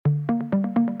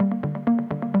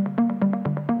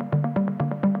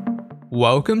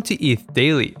Welcome to ETH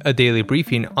Daily, a daily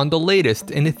briefing on the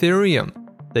latest in Ethereum.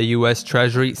 The US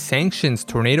Treasury sanctions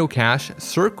Tornado Cash,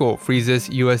 Circle freezes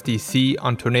USDC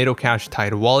on Tornado Cash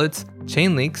tied wallets,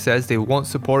 Chainlink says they won't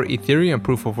support Ethereum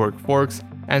proof-of-work forks,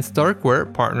 and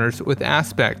Starkware partners with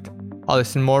Aspect. All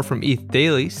this and more from ETH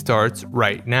Daily starts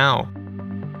right now.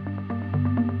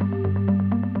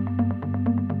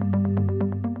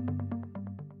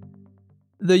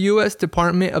 The U.S.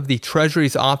 Department of the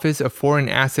Treasury's Office of Foreign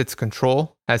Assets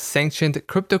Control has sanctioned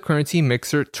cryptocurrency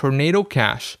mixer Tornado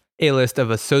Cash. A list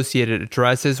of associated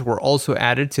addresses were also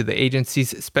added to the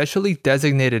agency's specially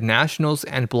designated nationals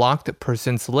and blocked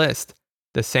persons list.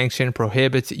 The sanction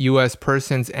prohibits U.S.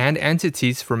 persons and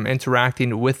entities from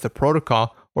interacting with the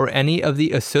protocol or any of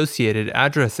the associated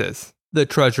addresses. The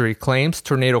Treasury claims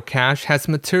Tornado Cash has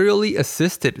materially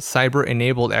assisted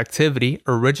cyber-enabled activity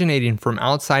originating from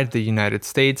outside the United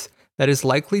States that is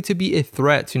likely to be a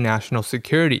threat to national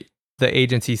security. The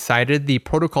agency cited the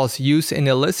protocol's use in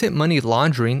illicit money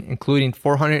laundering, including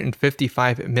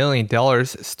 $455 million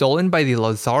stolen by the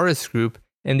Lazarus Group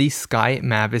in the Sky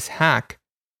Mavis hack.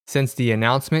 Since the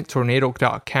announcement,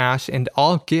 Tornado.cash and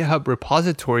all GitHub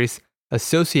repositories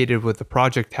associated with the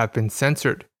project have been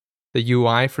censored. The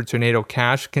UI for Tornado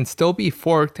Cash can still be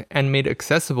forked and made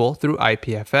accessible through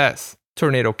IPFS.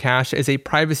 Tornado Cash is a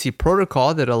privacy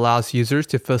protocol that allows users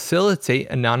to facilitate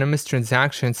anonymous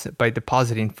transactions by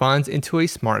depositing funds into a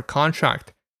smart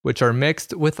contract, which are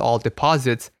mixed with all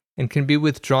deposits and can be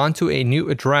withdrawn to a new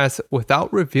address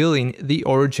without revealing the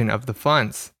origin of the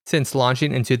funds. Since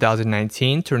launching in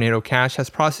 2019, Tornado Cash has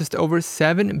processed over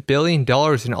 $7 billion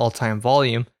in all-time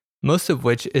volume, most of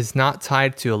which is not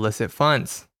tied to illicit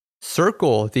funds.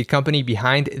 Circle, the company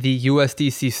behind the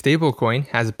USDC stablecoin,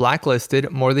 has blacklisted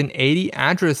more than 80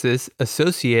 addresses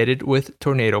associated with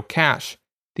Tornado Cash.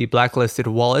 The blacklisted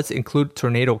wallets include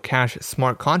Tornado Cash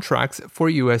smart contracts for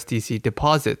USDC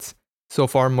deposits. So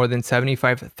far, more than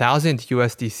 75,000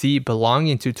 USDC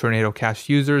belonging to Tornado Cash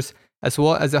users, as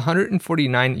well as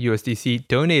 149 USDC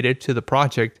donated to the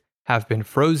project, have been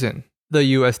frozen.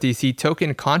 The USDC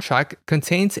token contract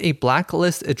contains a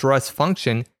blacklist address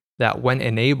function that, when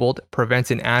enabled,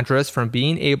 prevents an address from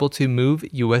being able to move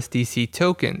USDC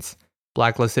tokens.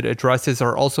 Blacklisted addresses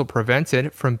are also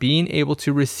prevented from being able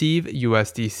to receive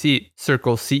USDC.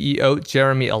 Circle CEO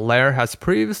Jeremy Allaire has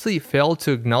previously failed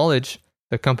to acknowledge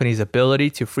the company's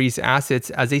ability to freeze assets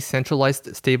as a centralized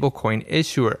stablecoin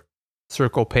issuer.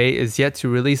 Circle Pay is yet to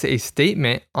release a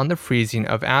statement on the freezing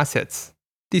of assets.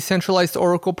 Decentralized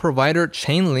Oracle provider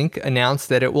Chainlink announced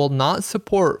that it will not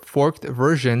support forked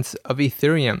versions of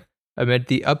Ethereum amid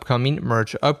the upcoming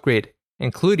merge upgrade,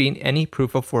 including any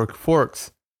proof-of-work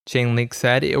forks. Chainlink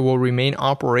said it will remain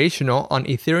operational on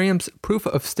Ethereum's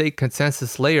proof-of-stake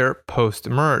consensus layer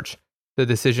post-merge. The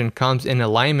decision comes in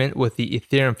alignment with the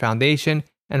Ethereum Foundation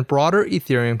and broader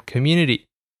Ethereum community.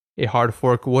 A hard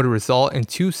fork would result in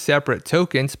two separate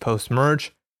tokens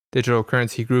post-merge. Digital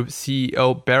Currency Group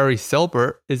CEO Barry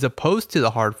Silbert is opposed to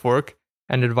the hard fork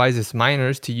and advises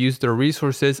miners to use their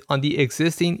resources on the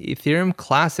existing Ethereum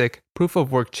Classic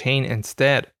proof-of-work chain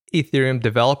instead. Ethereum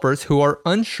developers who are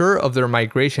unsure of their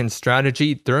migration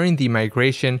strategy during the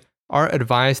migration are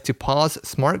advised to pause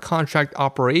smart contract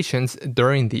operations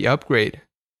during the upgrade.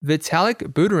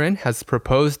 Vitalik Buterin has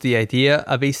proposed the idea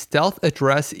of a stealth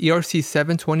address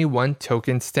ERC-721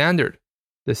 token standard.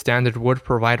 The standard would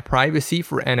provide privacy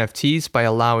for NFTs by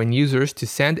allowing users to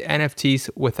send NFTs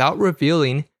without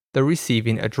revealing the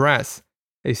receiving address.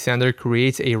 A sender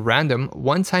creates a random,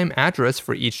 one-time address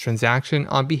for each transaction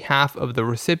on behalf of the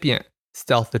recipient.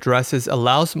 Stealth addresses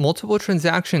allows multiple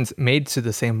transactions made to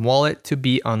the same wallet to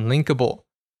be unlinkable.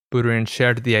 Buterin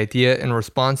shared the idea in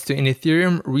response to an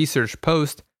Ethereum research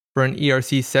post for an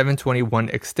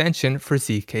ERC-721 extension for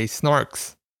ZK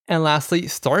Snarks. And lastly,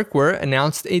 Starkware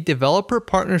announced a developer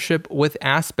partnership with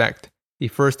Aspect, the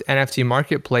first NFT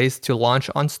marketplace to launch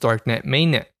on Starknet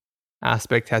mainnet.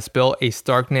 Aspect has built a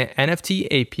Starknet NFT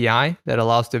API that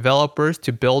allows developers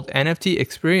to build NFT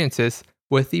experiences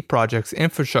with the project's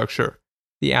infrastructure.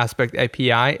 The Aspect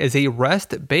API is a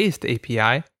REST-based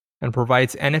API and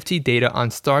provides NFT data on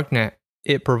Starknet.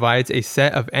 It provides a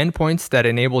set of endpoints that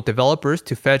enable developers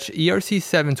to fetch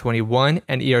ERC-721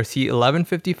 and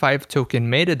ERC-1155 token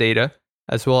metadata,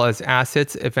 as well as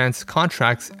assets, events,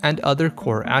 contracts, and other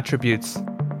core attributes.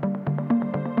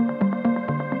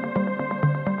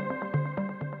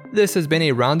 This has been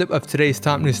a roundup of today's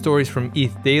top news stories from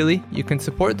ETH Daily. You can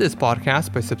support this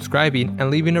podcast by subscribing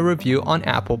and leaving a review on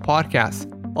Apple Podcasts.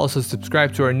 Also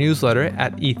subscribe to our newsletter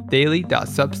at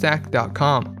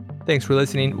ethdaily.substack.com. Thanks for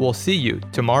listening. We'll see you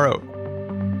tomorrow.